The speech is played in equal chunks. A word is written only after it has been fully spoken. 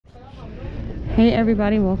Hey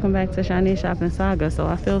everybody, welcome back to Shiny Shopping Saga. So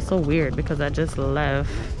I feel so weird because I just left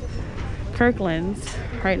Kirkland's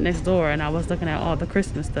right next door and I was looking at all the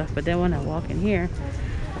Christmas stuff, but then when I walk in here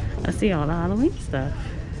I see all the Halloween stuff.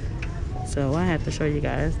 So I have to show you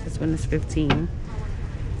guys. This one is $15.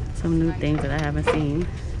 Some new things that I haven't seen.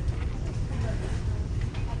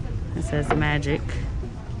 It says Magic.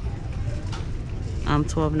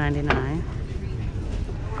 $12.99.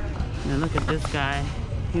 And look at this guy.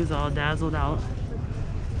 He's all dazzled out,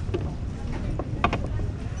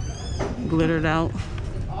 glittered out.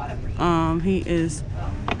 He is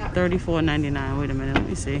 $34.99. Wait a minute, let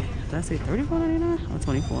me see. Did I say $34.99 or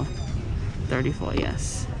 $24? $34,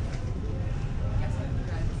 yes.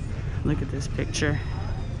 Look at this picture.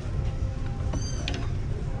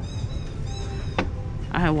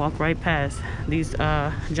 I had walked right past these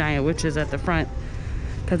giant witches at the front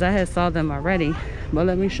because I had saw them already, but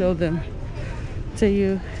let me show them to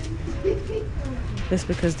you just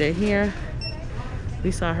because they're here.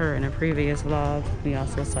 We saw her in a previous vlog. We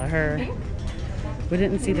also saw her. We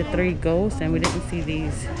didn't see the 3 ghosts and we didn't see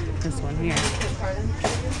this one here.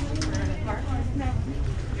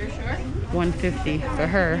 $150 for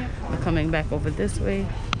her. We're coming back over this way.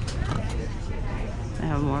 I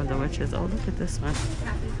have more of the witches. Oh, look at this one.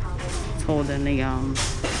 It's holding the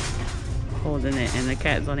holding it, and the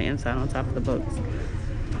cat's on the inside on top of the books.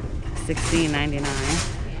 $16.99.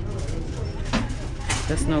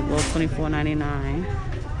 The snow globe, $24.99.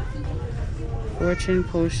 Fortune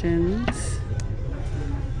potions,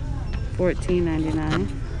 $14.99.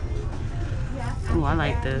 Oh, I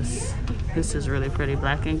like this. This is really pretty.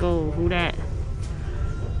 Black and gold. Who that?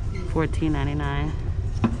 $14.99.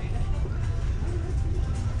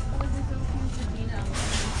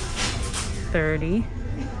 $30.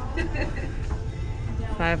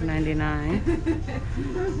 $5.99.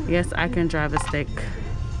 Yes, I can drive a stick.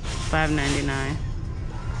 $5.99.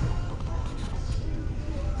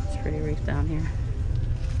 It's pretty reef down here.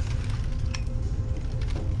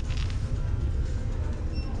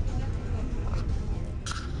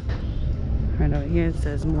 Right over here it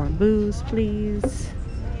says more booze, please.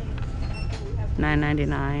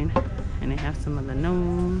 $9.99. And they have some of the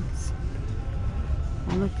gnomes.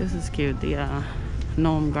 Oh look, this is cute. The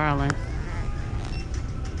gnome garland.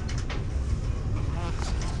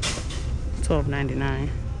 $12.99.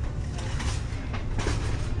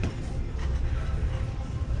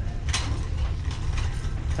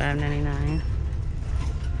 $5.99.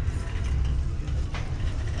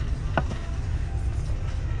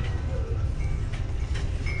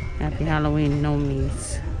 Happy Halloween,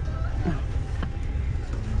 gnomies. Oh,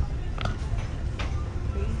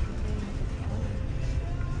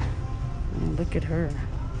 look at her.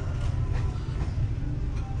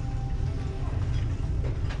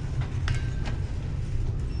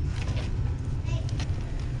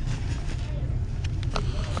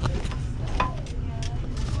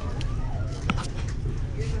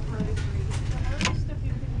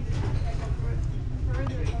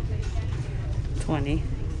 $20.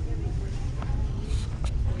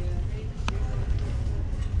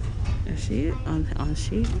 Is she on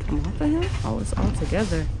she come off of him? Oh, it's all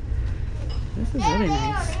together. This is really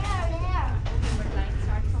nice.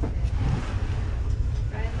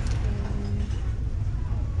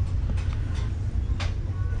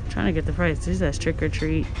 Trying to get the price. This says trick or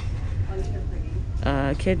treat.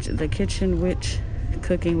 The kitchen witch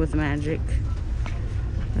cooking with magic.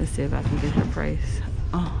 Let's see if I can get her price.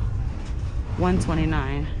 Oh.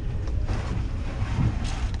 $129.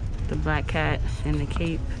 The black cat and the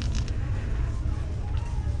cape.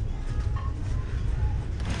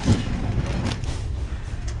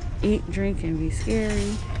 Eat, drink, and be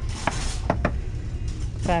scary.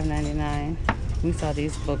 $5.99. We saw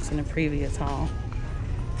these books in the previous haul.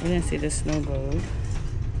 We didn't see the snow globe.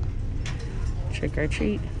 Trick or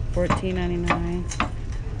treat. $14.99.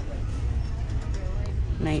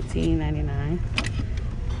 $19.99.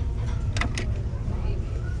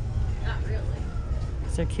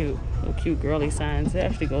 So cute, little cute girly signs. It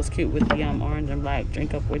actually goes cute with the orange and black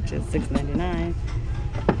drink up witches. $6.99.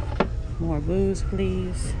 More booze,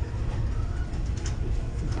 please.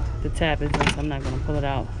 The tab is this. I'm not gonna pull it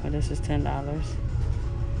out, but this is $10.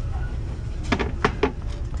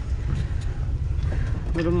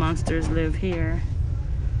 Little monsters live here.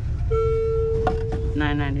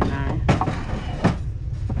 $9.99.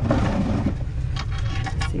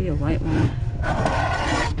 See a white one.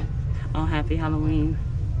 Oh, happy Halloween.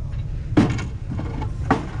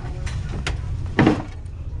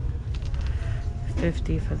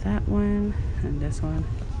 $50 for that one, and this one.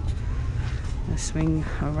 Let's swing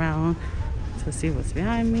around to see what's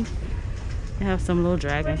behind me. They have some little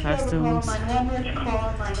dragon costumes.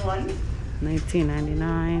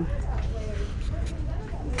 $19.99.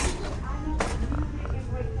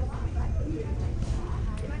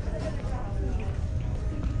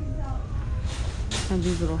 Have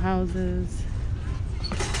these little houses.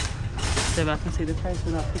 See if I can see the price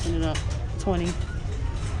without picking it up. 20.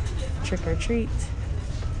 Trick or treat.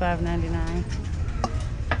 $5.99.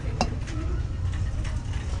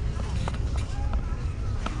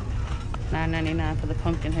 $9.99 for the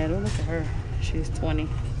pumpkin head. Oh, look at her. She's 20.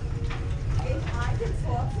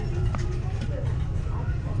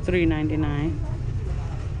 $3.99.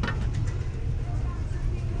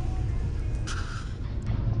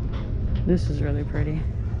 This is really pretty.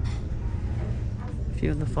 A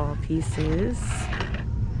few of the fall pieces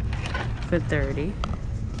for $30.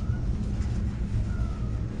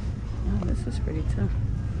 Oh, this is pretty too.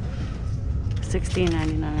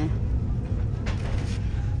 $16.99.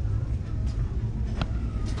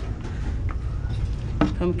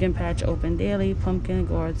 Pumpkin patch open daily. Pumpkin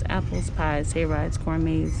gourds, apples, pies, hay rides, corn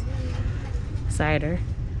maze, cider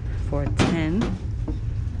for $10.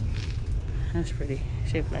 That's pretty.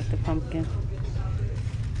 Shaped like the pumpkin.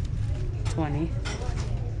 $20.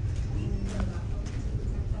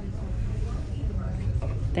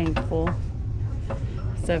 Thankful.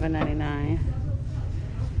 $7.99.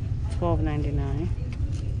 $12.99.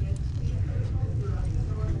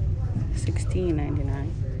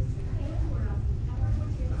 $16.99.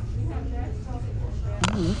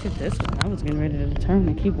 Oh, look at this one. I was getting ready to turn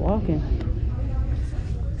and keep walking.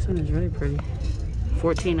 This one is really pretty.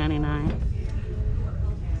 $14.99.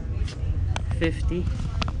 $50.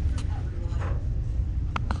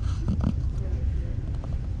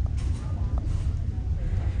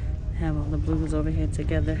 Have all the blues over here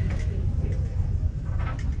together.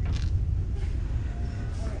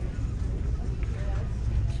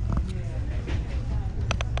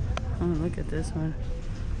 Oh, look at this one.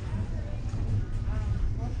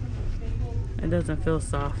 It doesn't feel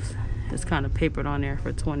soft. It's kind of papered on there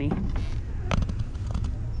for $20.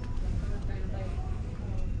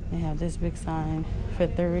 They have this big sign for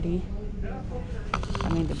 $30. I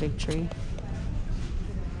mean the big tree.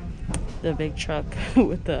 The big truck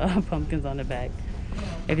with the pumpkins on the back.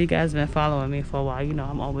 If you guys been following me for a while, you know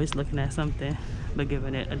I'm always looking at something but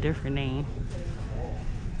giving it a different name.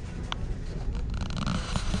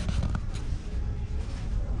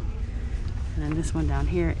 And then this one down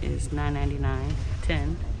here is $9.99,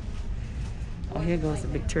 $10. Oh, here goes the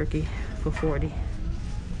big turkey for $40.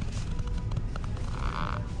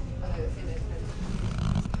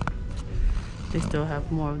 They still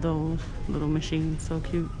have more of those little machines, so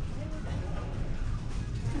cute.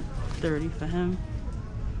 $30 for him.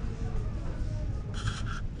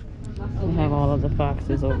 We have all of the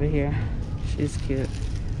foxes over here. She's cute.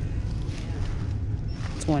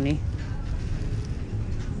 $20.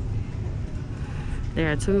 There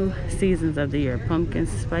are 2 seasons of the year, pumpkin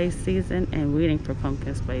spice season and waiting for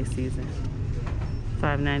pumpkin spice season.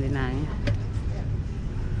 $5.99.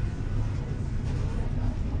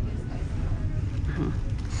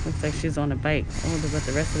 Looks like she's on a bike. Oh, but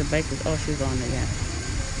the rest of the bike is, oh, she's on it, yeah.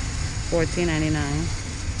 $14.99.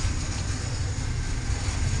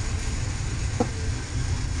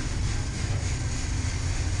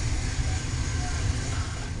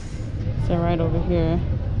 So right over here,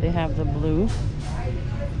 they have the blue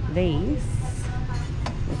vase.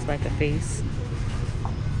 Looks like a face.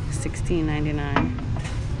 $16.99.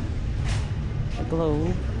 The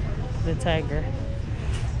globe, the tiger.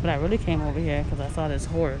 But I really came over here because I saw this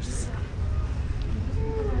horse.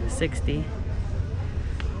 $60.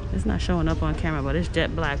 It's not showing up on camera, but it's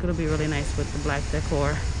jet black. It'll be really nice with the black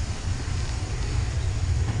decor.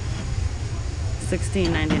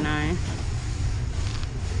 $16.99.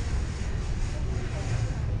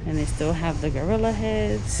 And they still have the gorilla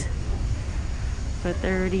heads for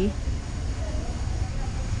 $30.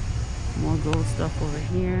 More gold stuff over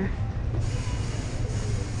here.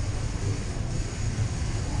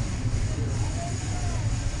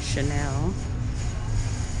 Chanel.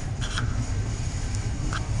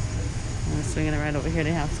 And swinging it right over here,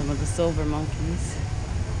 they have some of the silver monkeys.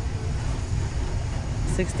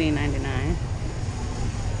 $16.99.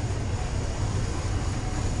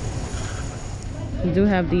 We do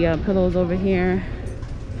have the pillows over here.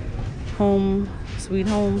 Home, Sweet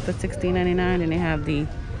Home for $16.99, and they have the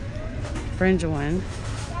fringe one.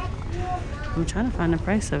 I'm trying to find the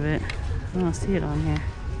price of it. I don't see it on here.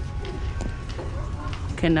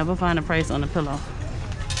 Can never find a price on the pillow.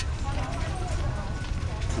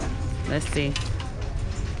 Let's see.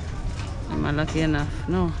 Am I lucky enough?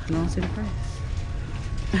 No, I don't see the price.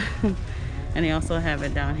 And they also have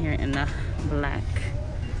it down here in the black,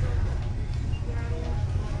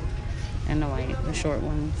 and the white, the short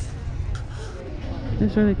ones.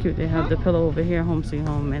 It's really cute. They have the pillow over here, Home Sweet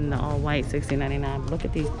Home, and the all white, $16.99. Look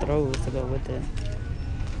at these throws to go with it.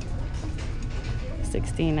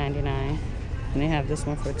 $16.99. And they have this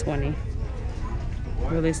one for $20.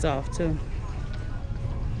 Really soft too.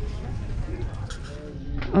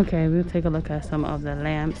 Okay, we'll take a look at some of the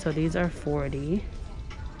lamps. So these are $40.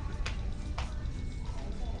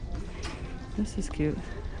 This is cute.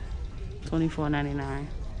 $24.99.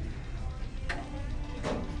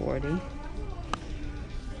 $40.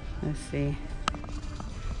 Let's see.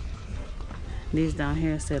 These down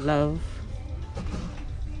here say love.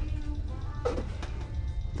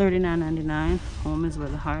 $39.99. Home is where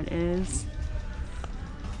the heart is.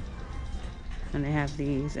 And they have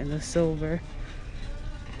these in the silver.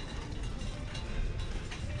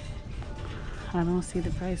 I don't see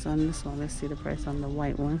the price on this one. Let's see the price on the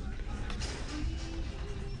white one.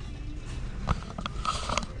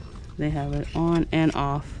 They have it on and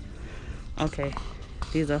off. Okay,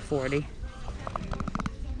 these are $40.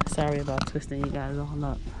 Sorry about twisting you guys all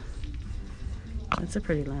up. That's a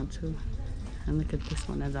pretty lamp too. And look at this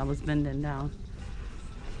one as I was bending down.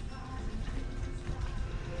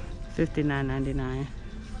 $59.99.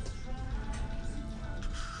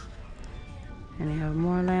 And they have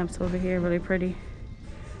more lamps over here, really pretty.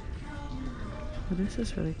 Oh, this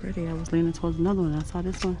is really pretty. I was leaning towards another one. I saw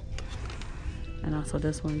this one. And also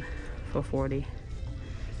this one for $40.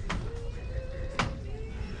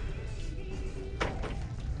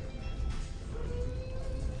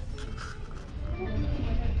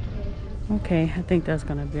 Okay, I think that's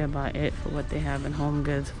gonna be about it for what they have in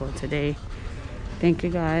HomeGoods for today. Thank you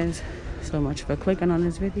guys so much for clicking on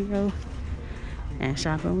this video and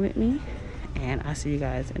shopping with me. And I'll see you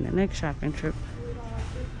guys in the next shopping trip.